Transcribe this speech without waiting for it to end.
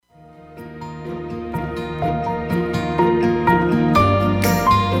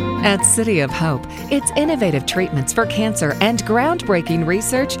At City of Hope, its innovative treatments for cancer and groundbreaking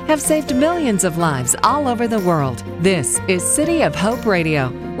research have saved millions of lives all over the world. This is City of Hope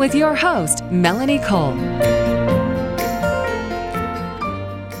Radio with your host, Melanie Cole.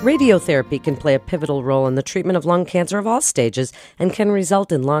 Radiotherapy can play a pivotal role in the treatment of lung cancer of all stages and can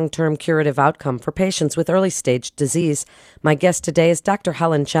result in long-term curative outcome for patients with early-stage disease. My guest today is Dr.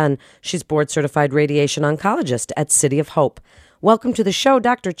 Helen Chen. She's board-certified radiation oncologist at City of Hope. Welcome to the show,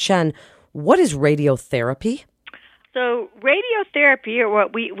 Dr. Chen. What is radiotherapy? So radiotherapy, or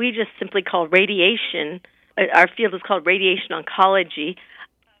what we just simply call radiation, our field is called radiation oncology.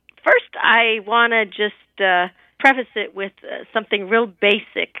 First, I want to just preface it with something real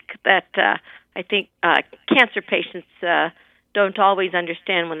basic that I think cancer patients don't always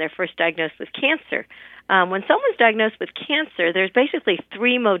understand when they're first diagnosed with cancer. When someone's diagnosed with cancer, there's basically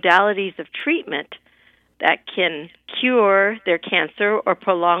three modalities of treatment that can cure their cancer or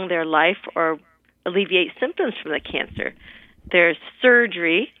prolong their life or alleviate symptoms from the cancer. There's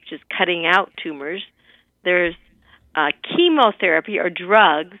surgery, which is cutting out tumors. There's chemotherapy or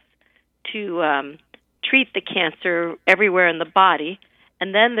drugs to treat the cancer everywhere in the body.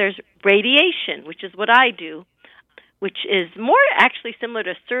 And then there's radiation, which is what I do, which is more actually similar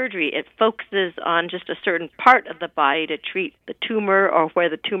to surgery. It focuses on just a certain part of the body to treat the tumor or where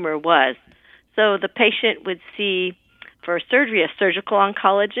the tumor was. So the patient would see, for surgery, a surgical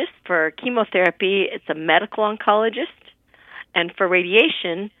oncologist. For chemotherapy, it's a medical oncologist. And for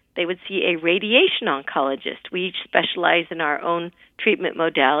radiation, they would see a radiation oncologist. We each specialize in our own treatment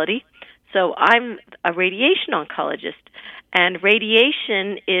modality. So I'm a radiation oncologist. And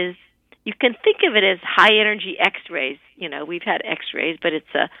radiation is, you can think of it as high-energy X-rays. You know, we've had X-rays, but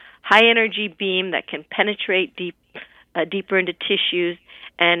it's a high-energy beam that can penetrate deeper into tissues.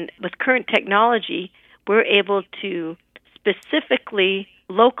 And with current technology, we're able to specifically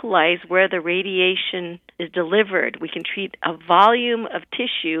localize where the radiation is delivered. We can treat a volume of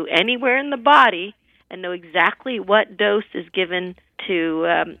tissue anywhere in the body and know exactly what dose is given to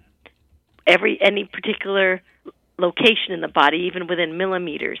any particular location in the body, even within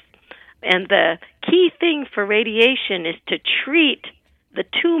millimeters. And the key thing for radiation is to treat the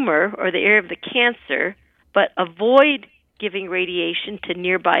tumor or the area of the cancer, but avoid giving radiation to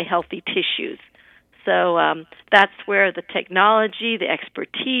nearby healthy tissues. So that's where the technology, the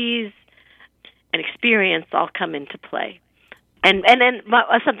expertise, and experience all come into play. And then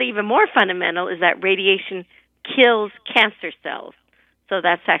something even more fundamental is that radiation kills cancer cells. So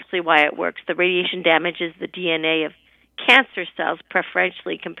that's actually why it works. The radiation damages the DNA of cancer cells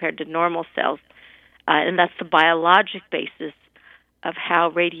preferentially compared to normal cells. And that's the biologic basis of how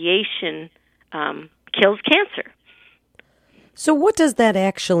radiation kills cancer. So what does that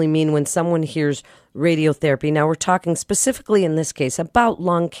actually mean when someone hears radiotherapy? Now, we're talking specifically in this case about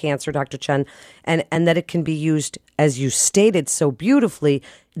lung cancer, Dr. Chen, and that it can be used, as you stated so beautifully,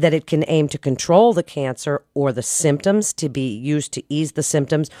 that it can aim to control the cancer or the symptoms, to be used to ease the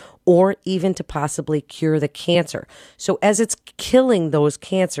symptoms, or even to possibly cure the cancer. So as it's killing those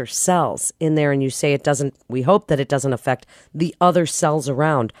cancer cells in there, and you say it doesn't, we hope that it doesn't affect the other cells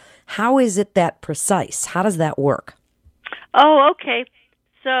around, how is it that precise? How does that work? Oh, okay.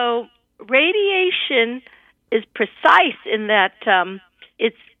 So radiation is precise in that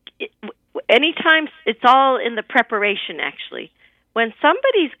anytime it's all in the preparation, actually. When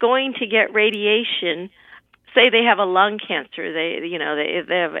somebody's going to get radiation, say they have a lung cancer, they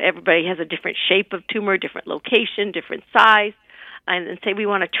have, everybody has a different shape of tumor, different location, different size, and say we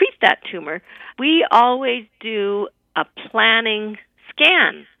want to treat that tumor, we always do a planning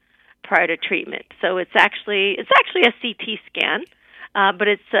scan prior to treatment. So it's actually a CT scan, but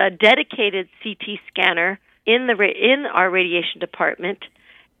it's a dedicated CT scanner in our radiation department.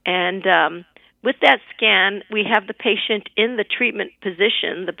 And with that scan, we have the patient in the treatment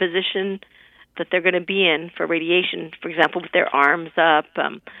position, the position that they're going to be in for radiation, for example, with their arms up.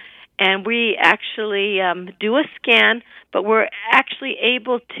 And we actually do a scan, but we're actually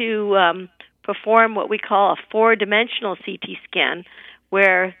able to perform what we call a four-dimensional CT scan,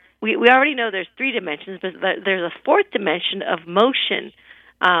 where we already know there's three dimensions, but there's a fourth dimension of motion.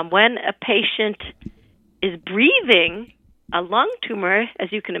 When a patient is breathing, a lung tumor,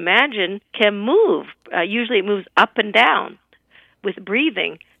 as you can imagine, can move. Usually it moves up and down with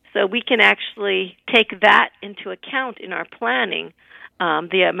breathing. So we can actually take that into account in our planning,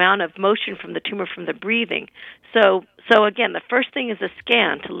 the amount of motion from the tumor from the breathing. So again, the first thing is a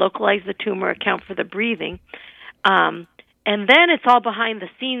scan to localize the tumor, account for the breathing. And then it's all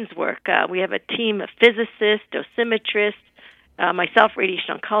behind-the-scenes work. We have a team of physicists, dosimetrists, myself,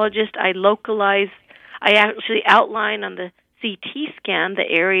 radiation oncologist. I actually outline on the CT scan the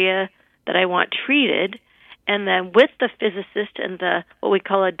area that I want treated, and then with the physicist and the what we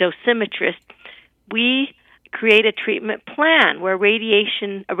call a dosimetrist, we create a treatment plan where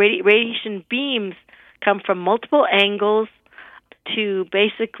radiation beams come from multiple angles to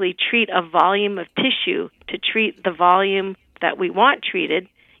basically treat a volume of tissue, to treat the volume that we want treated,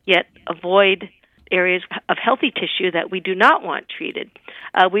 yet avoid areas of healthy tissue that we do not want treated.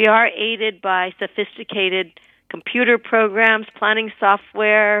 We are aided by sophisticated computer programs, planning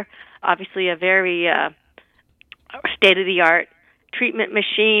software, obviously a very state-of-the-art treatment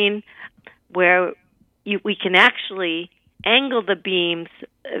machine where we can actually angle the beams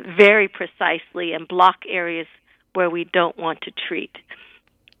very precisely and block areas where we don't want to treat.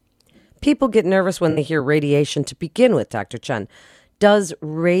 People get nervous when they hear radiation to begin with, Dr. Chun. Does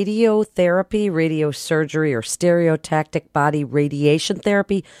radiotherapy, radiosurgery, or stereotactic body radiation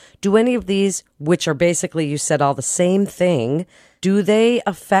therapy, do any of these, which are basically, you said, all the same thing, do they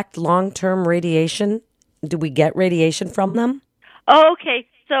affect long-term radiation? Do we get radiation from them? Oh, okay.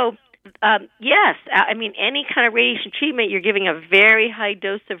 So, yes. I mean, any kind of radiation treatment, you're giving a very high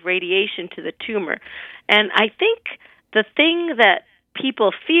dose of radiation to the tumor. And I think the thing that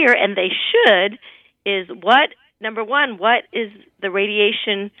people fear, and they should, is number one, what is the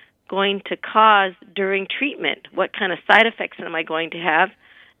radiation going to cause during treatment? What kind of side effects am I going to have?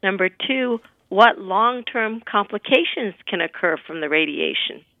 Number two, what long-term complications can occur from the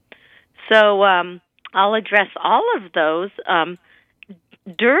radiation? So I'll address all of those.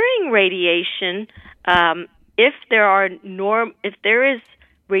 During radiation, if there is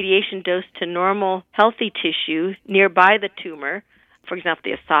radiation dose to normal healthy tissue nearby the tumor, for example,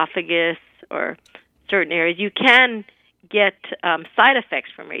 the esophagus or certain areas, you can get side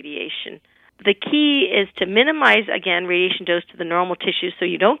effects from radiation. The key is to minimize, again, radiation dose to the normal tissue so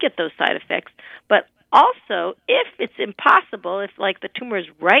you don't get those side effects. But also, if it's impossible, if like the tumor is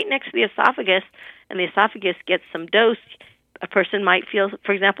right next to the esophagus and the esophagus gets some dose, a person might feel,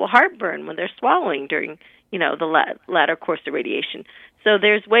 for example, heartburn when they're swallowing during, the latter course of radiation. So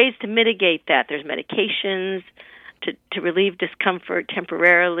there's ways to mitigate that. There's medications to relieve discomfort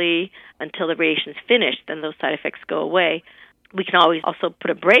temporarily until the radiation's finished. Then those side effects go away. We can always also put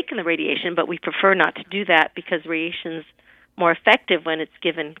a break in the radiation, but we prefer not to do that because radiation's more effective when it's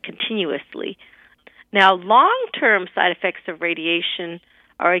given continuously. Now, long-term side effects of radiation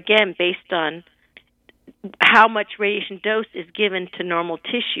are, again, based on how much radiation dose is given to normal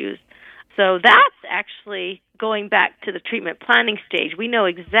tissues. So that's actually going back to the treatment planning stage. We know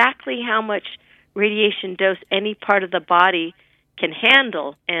exactly how much radiation dose any part of the body can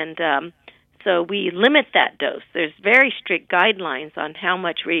handle, and so we limit that dose. There's very strict guidelines on how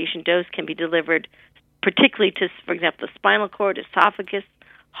much radiation dose can be delivered, particularly to, for example, the spinal cord, esophagus,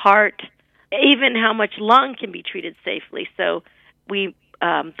 heart, even how much lung can be treated safely. So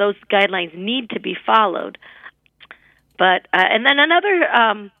those guidelines need to be followed. But and then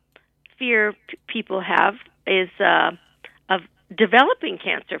another fear people have is of developing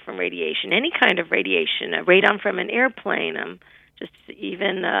cancer from radiation, any kind of radiation, a radon from an airplane, just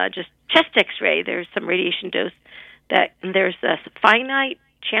chest X-ray. There's some radiation dose that there's a finite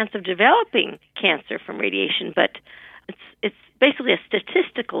chance of developing cancer from radiation, but it's basically a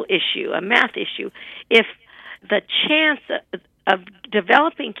statistical issue, a math issue. If the chance of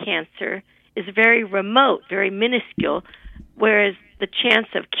developing cancer is very remote, very minuscule, whereas the chance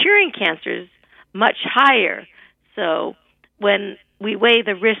of curing cancer is much higher. So when we weigh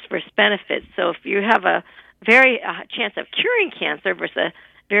the risk versus benefits, so if you have a very chance of curing cancer versus a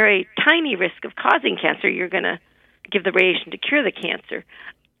very tiny risk of causing cancer, you're going to give the radiation to cure the cancer.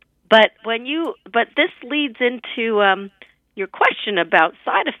 But this leads into your question about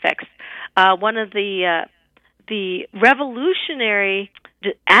side effects. One of the revolutionary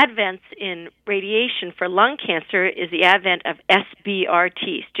advents in radiation for lung cancer is the advent of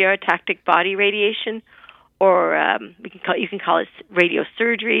SBRT, stereotactic body radiation, or you can call it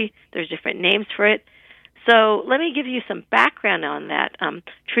radiosurgery. There's different names for it. So let me give you some background on that.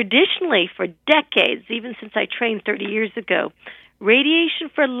 Traditionally, for decades, even since I trained 30 years ago, radiation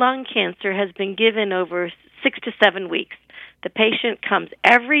for lung cancer has been given over 6 to 7 weeks. The patient comes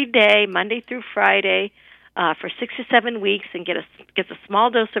every day, Monday through Friday, for 6 to 7 weeks and gets a small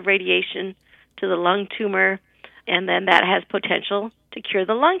dose of radiation to the lung tumor, and then that has potential to cure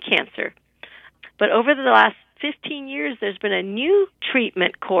the lung cancer. But over the last 15 years, there's been a new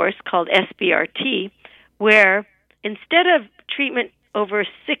treatment course called SBRT, where instead of treatment over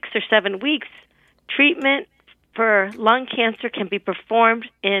 6 or 7 weeks, treatment for lung cancer can be performed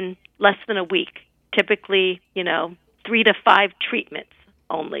in less than a week, typically, 3 to 5 treatments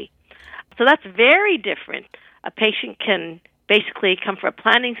only. So that's very different. A patient can basically come for a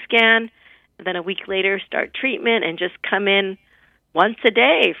planning scan, and then a week later start treatment and just come in once a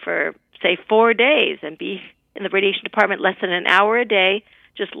day for, say, 4 days and be in the radiation department less than an hour a day,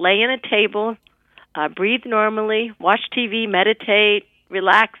 just lay in a table, breathe normally, watch TV, meditate,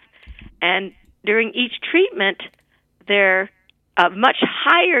 relax, and during each treatment, a much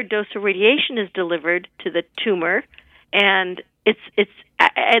higher dose of radiation is delivered to the tumor, and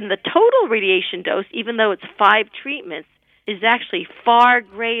and the total radiation dose, even though it's 5 treatments, is actually far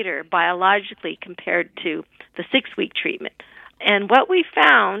greater biologically compared to the 6-week treatment. And what we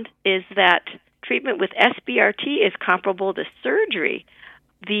found is that treatment with SBRT is comparable to surgery.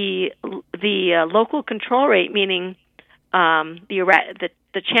 The local control rate, meaning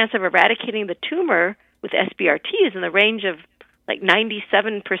the chance of eradicating the tumor with SBRT, is in the range of like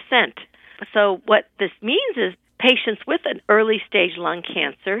 97%. So what this means is patients with an early stage lung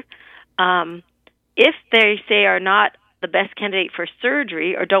cancer, if they say are not the best candidate for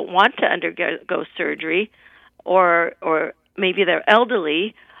surgery or don't want to undergo surgery, or maybe they're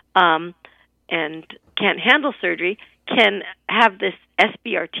elderly and can't handle surgery, can have this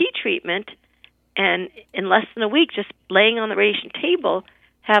SBRT treatment, and in less than a week, just laying on the radiation table,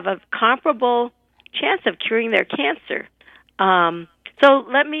 have a comparable chance of curing their cancer. So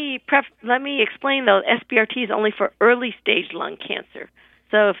let me explain, though, SBRT is only for early stage lung cancer.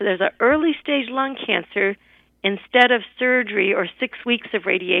 So if there's an early stage lung cancer, instead of surgery or 6 weeks of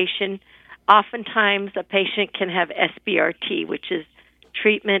radiation, oftentimes a patient can have SBRT, which is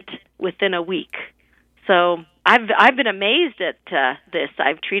treatment within a week. So I've been amazed at this.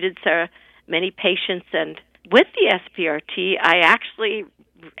 I've treated many patients, and with the SBRT, I actually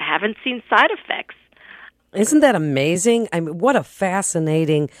haven't seen side effects. Isn't that amazing? I mean, what a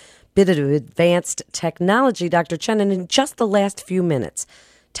fascinating bit of advanced technology, Dr. Chen. And in just the last few minutes,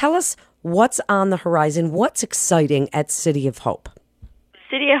 tell us what's on the horizon, what's exciting at City of Hope.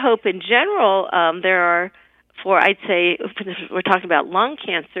 City of Hope in general, there are, I'd say, if we're talking about lung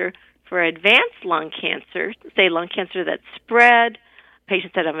cancer, for advanced lung cancer, say lung cancer that's spread,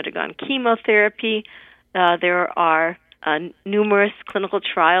 patients that have undergone chemotherapy, there are numerous clinical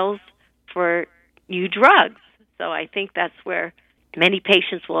trials for new drugs. So I think that's where many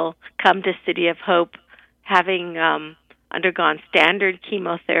patients will come to City of Hope having undergone standard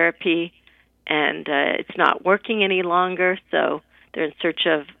chemotherapy, and it's not working any longer, so they're in search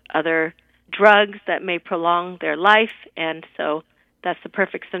of other drugs that may prolong their life, and so that's the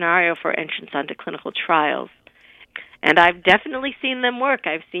perfect scenario for entrance onto clinical trials. And I've definitely seen them work.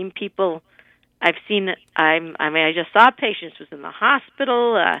 I've seen people, I just saw a patient who was in the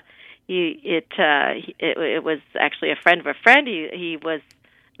hospital. It was actually a friend of a friend. He was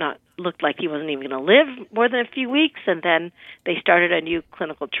looked like he wasn't even going to live more than a few weeks, and then they started a new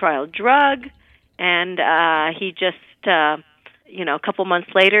clinical trial drug, and he just, a couple months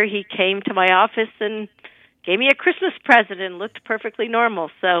later, he came to my office and gave me a Christmas present and looked perfectly normal.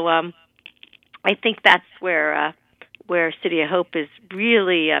 So I think that's where City of Hope is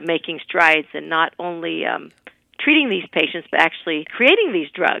really making strides, and not only treating these patients, but actually creating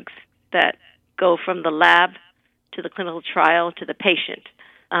these drugs that go from the lab to the clinical trial to the patient.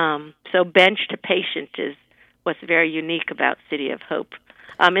 So bench to patient is what's very unique about City of Hope.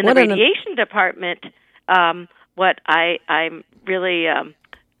 In the radiation department, what I'm really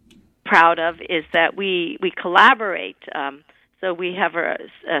proud of is that we collaborate. So we have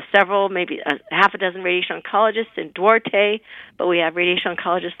several, maybe half a dozen radiation oncologists in Duarte, but we have radiation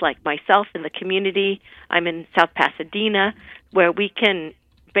oncologists like myself in the community. I'm in South Pasadena, where we can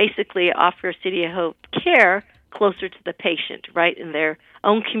basically offer City of Hope care closer to the patient, right in their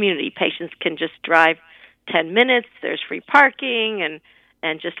own community. Patients can just drive 10 minutes, there's free parking,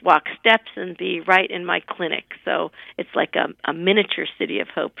 and just walk steps and be right in my clinic. So it's like a miniature City of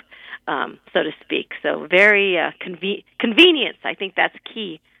Hope, so to speak. So very convenience. I think that's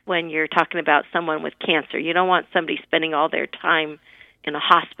key when you're talking about someone with cancer. You don't want somebody spending all their time in a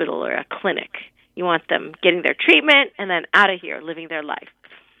hospital or a clinic. You want them getting their treatment and then out of here, living their life.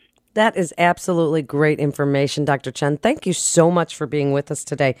 That is absolutely great information, Dr. Chen. Thank you so much for being with us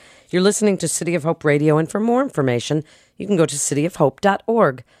today. You're listening to City of Hope Radio, and for more information, you can go to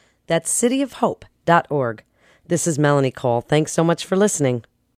cityofhope.org. That's cityofhope.org. This is Melanie Cole. Thanks so much for listening.